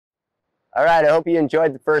All right, I hope you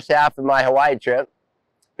enjoyed the first half of my Hawaii trip.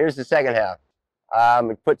 Here's the second half.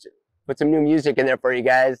 Put some new music in there for you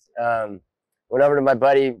guys. Went over to my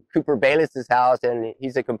buddy Cooper Bayless's house, and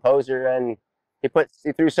he's a composer, and he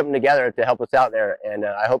threw something together to help us out there. And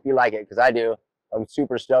I hope you like it, because I do. I'm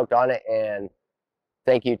super stoked on it, and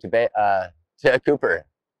thank you to Cooper.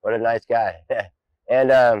 What a nice guy.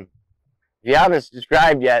 And if you haven't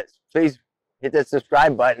subscribed yet, please hit the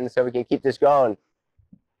subscribe button so we can keep this going.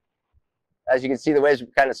 As you can see, the waves are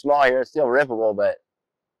kind of small here. It's still rippable, but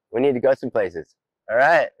we need to go some places. All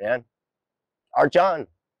right, man. Arch on.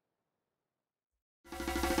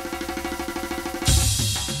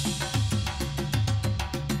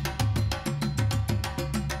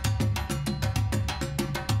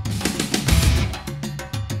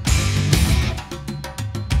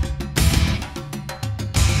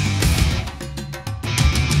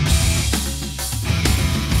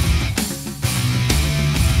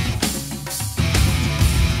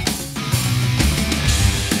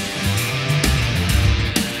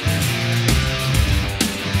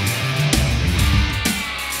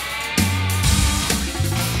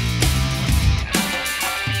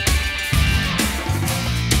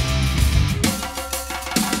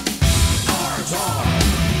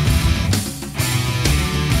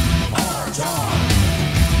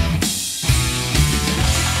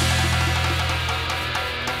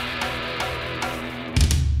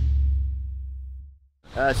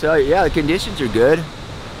 So yeah, the conditions are good,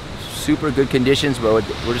 super good conditions, but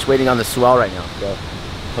we're just waiting on the swell right now. So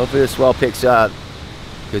hopefully the swell picks up,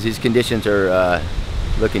 because these conditions are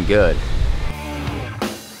looking good.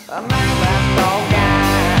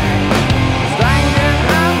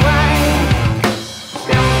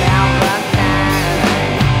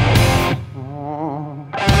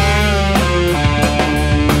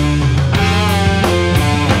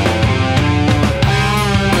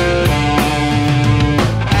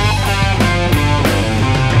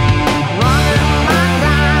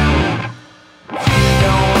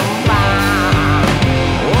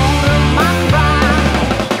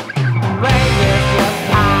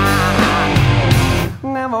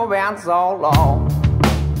 So long,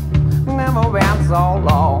 never been so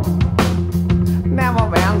long, never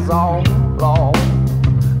been so long,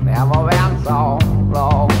 never been so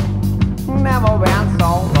long, never been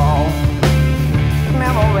so long,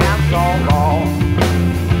 never been so long,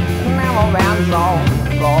 never been so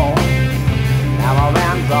long, never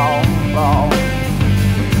been so long.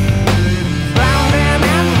 Drowning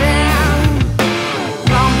in sin,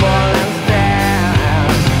 stumbling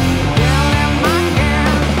stand, killing my kin.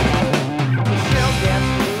 She'll get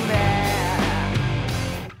through that.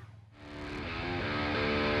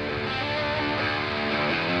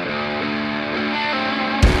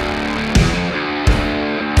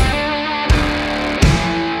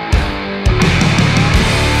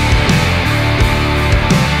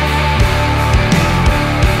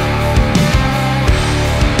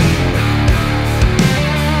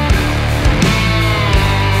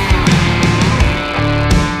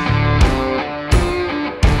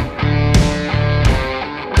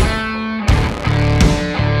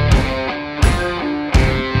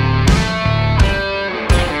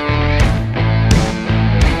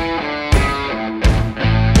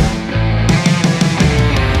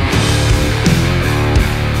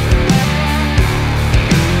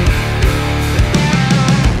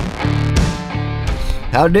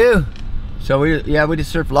 How do? So we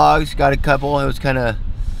just surfed logs, got a couple. It was kind of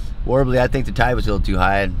warbly. I think the tide was a little too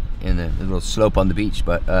high in the little slope on the beach,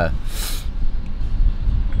 but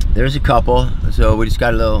there's a couple. So we just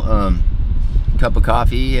got a little cup of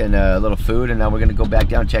coffee and a little food, and now we're gonna go back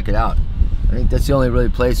down and check it out. I think that's the only really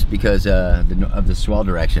place because of the swell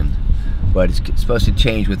direction, but it's supposed to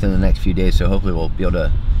change within the next few days, so hopefully we'll be able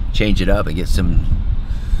to change it up and get some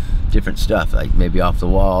different stuff, like maybe off the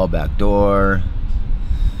wall, back door.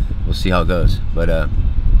 We'll see how it goes, but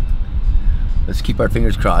let's keep our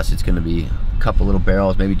fingers crossed. It's gonna be a couple little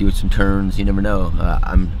barrels, maybe do some turns. You never know.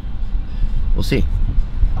 We'll see.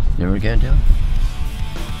 Never can tell.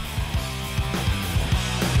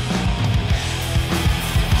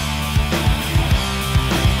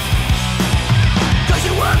 Cause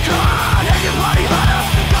you work hard and you party harder,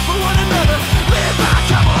 not for one another. Live by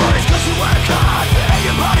cowboys. Cause you work hard and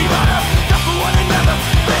you party harder, not for one another.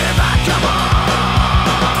 Live by cowboys.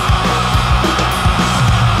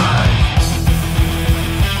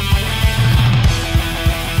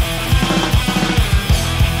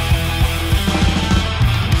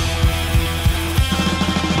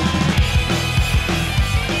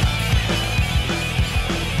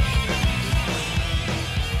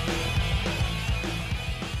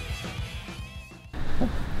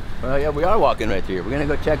 Well, yeah, we are walking right through here. We're gonna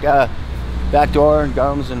go check back door and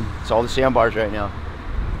gums, and it's all the sandbars right now.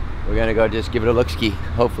 We're gonna go just give it a look-ski.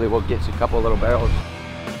 Hopefully we'll get a couple little barrels.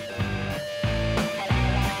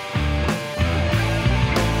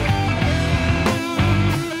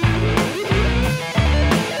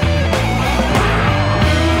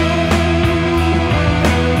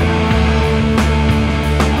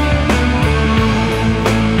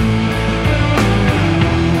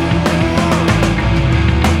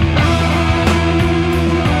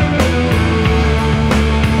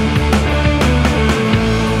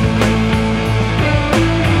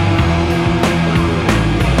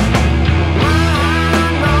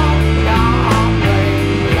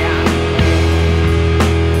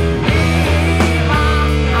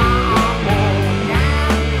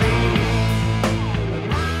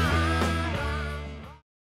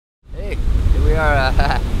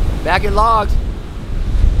 Back in logs.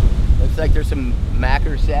 Looks like there's some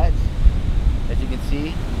mackerel sets, as you can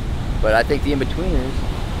see. But I think the in-betweeners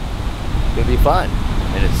could be fun.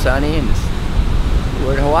 And it's sunny and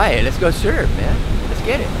we're in Hawaii. Let's go surf, man. Let's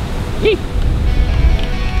get it. Yee.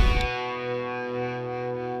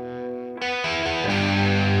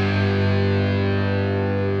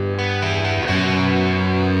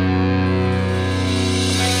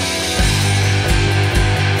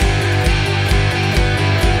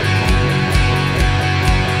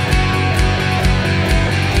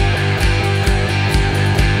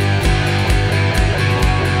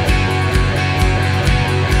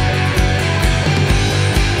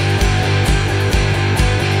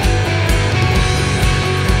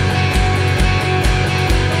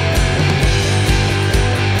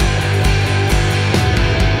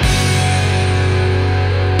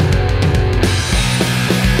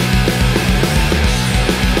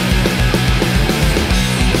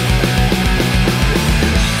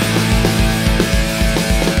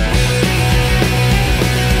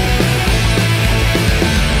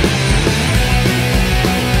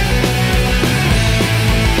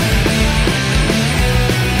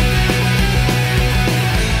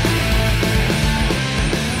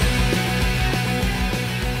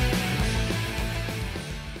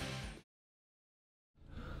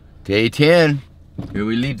 Day 10, here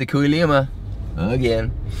we leave the Kuilima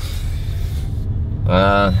again.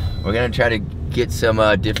 We're gonna try to get some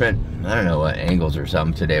different, I don't know what, angles or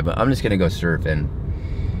something today, but I'm just gonna go surf. And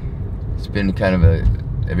it's been kind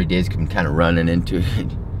of every day's been kind of running into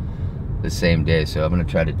the same day, so I'm gonna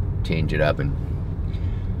try to change it up and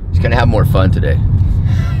just kind of have more fun today.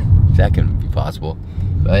 If that can be possible.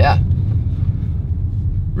 But yeah,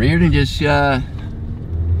 Reardon just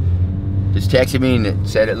texted me and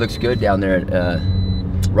said it looks good down there at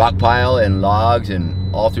rock pile and logs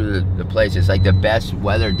and all through the place. It's like the best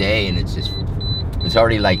weather day, and it's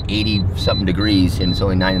already like 80 something degrees and it's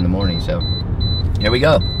only 9 in the morning. So here we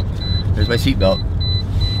go. There's my seatbelt.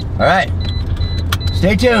 All right,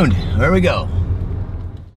 stay tuned. Here we go.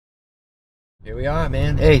 Here we are,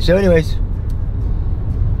 man. Hey, so anyways,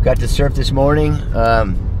 got to surf this morning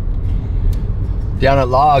down at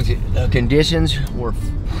logs. Conditions were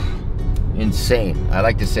insane. I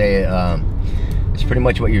like to say it's pretty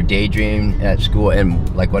much what your daydream at school,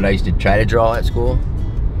 and like what I used to try to draw at school,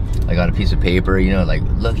 like on a piece of paper, you know, like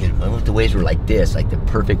look at what the waves were like this, like the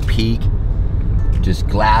perfect peak, just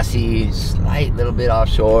glassy, slight little bit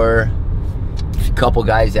offshore, a couple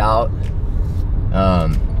guys out,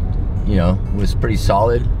 you know, was pretty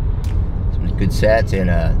solid, some good sets. And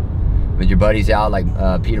with your buddies out, like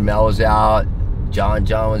Peter Mel was out, John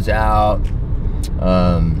was out,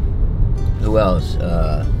 who else?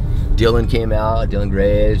 Dylan came out, Dylan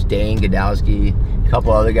Graves, Dane Godowski, a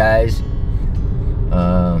couple other guys.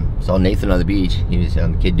 Saw Nathan on the beach. He was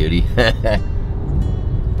on kid duty.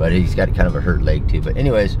 But he's got kind of a hurt leg too. But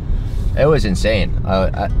anyways, it was insane.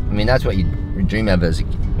 I mean, that's what you dream of as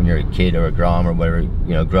when you're a kid or a grom or whatever, you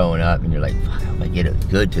know, growing up, and you're like, fuck, I hope I get it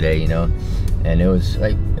good today, you know. And it was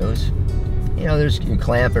like, you know, there's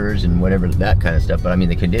clampers and whatever, that kind of stuff. But I mean,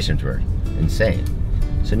 the conditions were insane.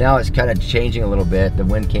 So now it's kind of changing a little bit. The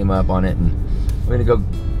wind came up on it, and we're gonna go.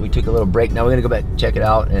 We took a little break. Now we're gonna go back, check it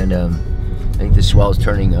out, and I think the swell is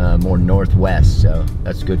turning more northwest, so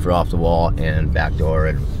that's good for off the wall and backdoor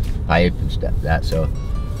and pipe and stuff. So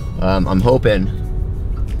I'm hoping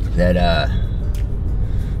that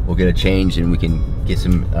we'll get a change and we can get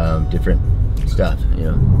some different stuff. You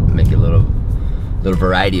know, make a little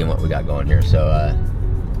variety in what we got going here. So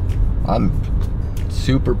I'm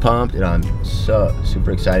super pumped, and I'm so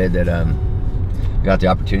super excited that we got the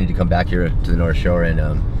opportunity to come back here to the North Shore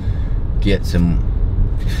and get some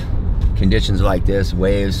conditions like this,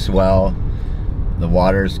 waves, swell, the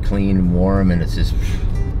water's clean and warm, and it's just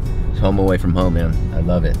home away from home, man. I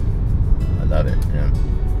love it. I love it. Yeah.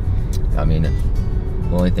 I mean, the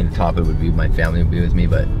only thing to top it would be my family would be with me,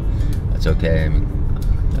 but that's okay. I mean,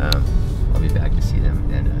 I'll be back to see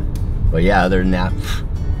them. And but yeah, other than that,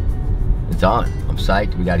 it's on. I'm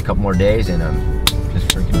psyched. We got a couple more days, and I'm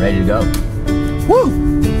just freaking ready to go. Woo!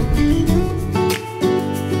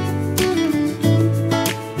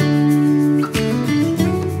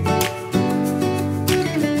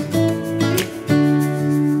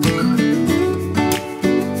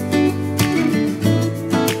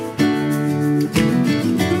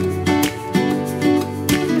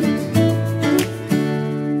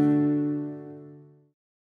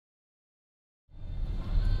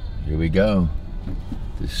 Here we go.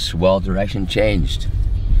 The swell direction changed.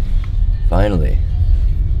 Finally.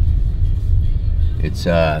 It's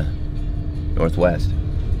northwest.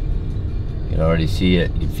 You can already see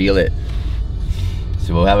it, you can feel it.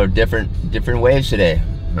 So we'll have a different waves today.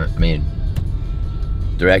 I mean,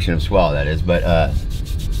 direction of swell, that is, but I'm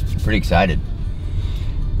pretty excited.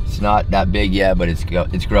 It's not that big yet, but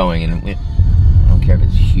it's growing, and I don't care if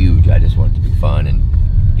it's huge. I just want it to be fun and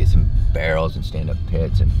get some barrels and stand-up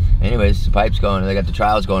pits. And anyways, the pipe's going. They got the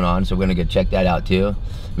trials going on, so we're gonna go check that out too.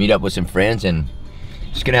 Meet up with some friends and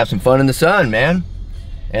just gonna have some fun in the sun, man,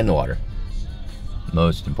 and the water.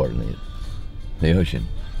 Most importantly, the ocean.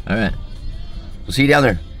 All right, we'll see you down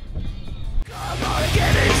there. Come on and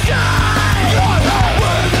get inside.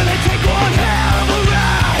 We're gonna take one hell of a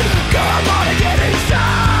ride. Come on and get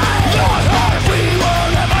inside. We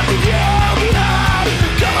will never leave you behind.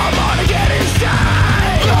 Come on and get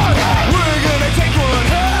inside. We're gonna take one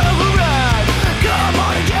hell of a ride. Come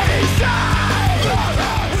on and get inside.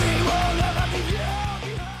 We will never leave you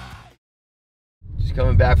behind. Just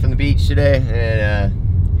coming back from the beach today, and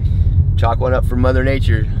chalk one up for Mother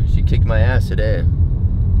Nature. She kicked my ass today.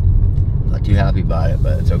 Not too happy about it,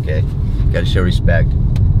 but it's okay. Got to show respect.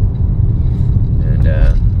 And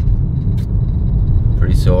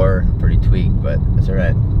pretty sore, pretty tweaked, but that's all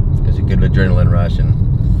right. There's a good adrenaline rush, and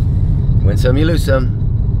you win some, you lose some.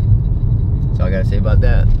 That's all I got to say about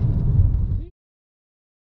that.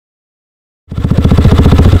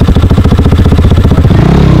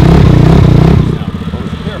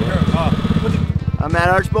 I'm at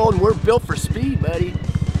Archbold, and we're built for speed, buddy.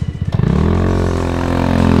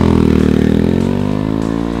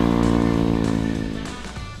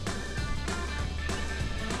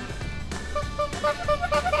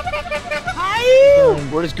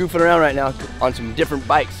 We're just goofing around right now on some different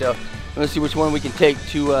bikes, so let's see which one we can take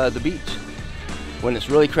to the beach when it's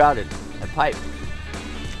really crowded at Pipe.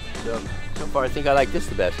 So far I think I like this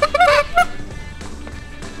the best. Let's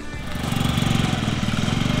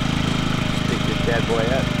pick this bad boy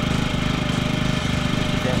up.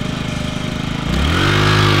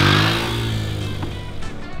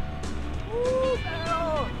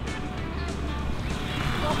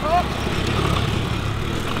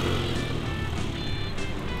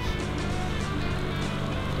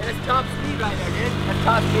 That's top speed right there, dude. That's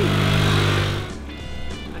top speed.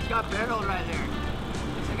 That's got barreled right there.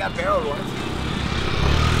 I got barreled once.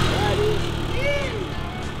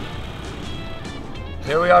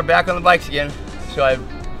 Here we are back on the bikes again. So I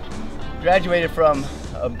graduated from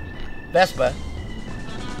a Vespa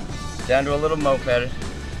down to a little moped,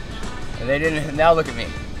 and they didn't. Now look at me.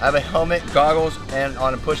 I have a helmet, goggles, and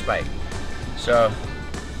on a push bike. So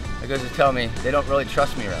that goes to tell me they don't really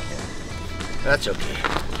trust me around here. That's okay.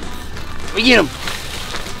 We get them.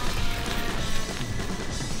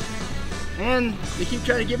 And they keep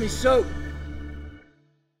trying to give me soap.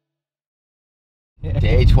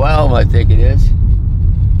 Day 12, I think it is,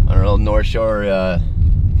 on our little North Shore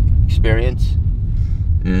experience.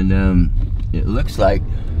 And it looks like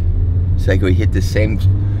it's like we hit the same.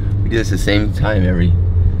 We do this the same time every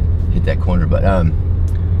hit that corner, but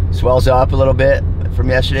swells up a little bit from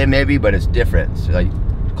yesterday maybe, but it's different. It's like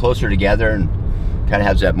closer together and kind of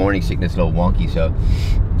has that morning sickness, a little wonky. So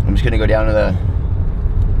I'm just gonna go down to the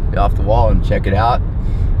off the wall and check it out.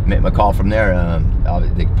 Make my call from there.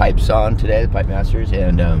 The pipe's on today, the Pipe Masters,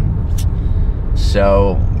 and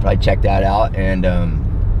so probably check that out. And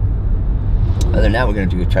other than that, we're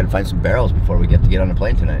gonna try to find some barrels before we get on the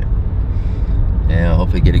plane tonight, and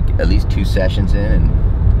hopefully get at least 2 sessions in and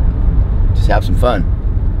just have some fun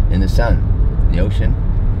in the sun, the ocean,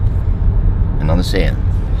 and on the sand.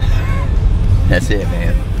 That's it,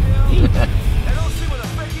 man. And I'll see when I'm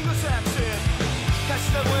faking a Saxon. Catch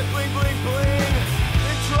that wet bling bling bling.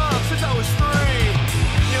 It drops since I was 3.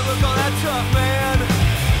 You look all that tough, man.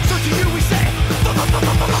 So to you we say,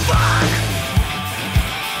 fuck.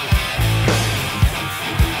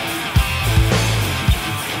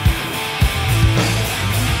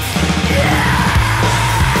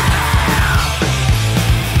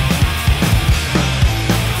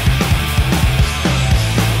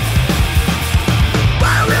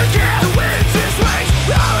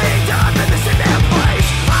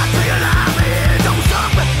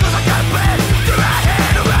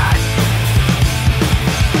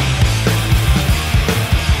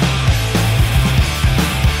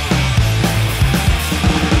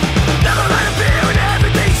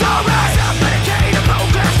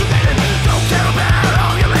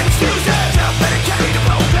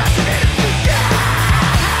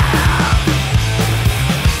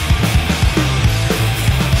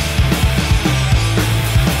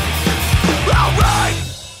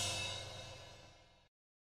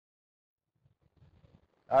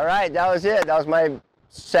 All right, that was it. That was my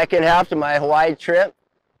second half to my Hawaii trip.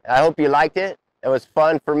 I hope you liked it. It was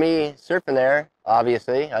fun for me surfing there,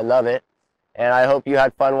 obviously. I love it. And I hope you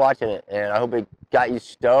had fun watching it. And I hope it got you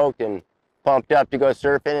stoked and pumped up to go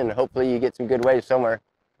surfing, and hopefully you get some good waves somewhere.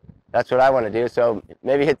 That's what I want to do. So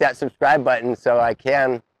maybe hit that subscribe button so I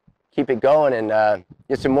can keep it going and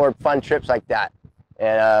get some more fun trips like that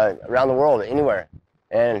and around the world, anywhere.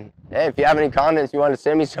 And hey, if you have any comments you want to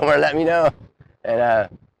send me somewhere, let me know. And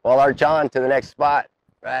we'll arch on to the next spot.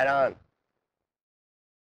 Right on.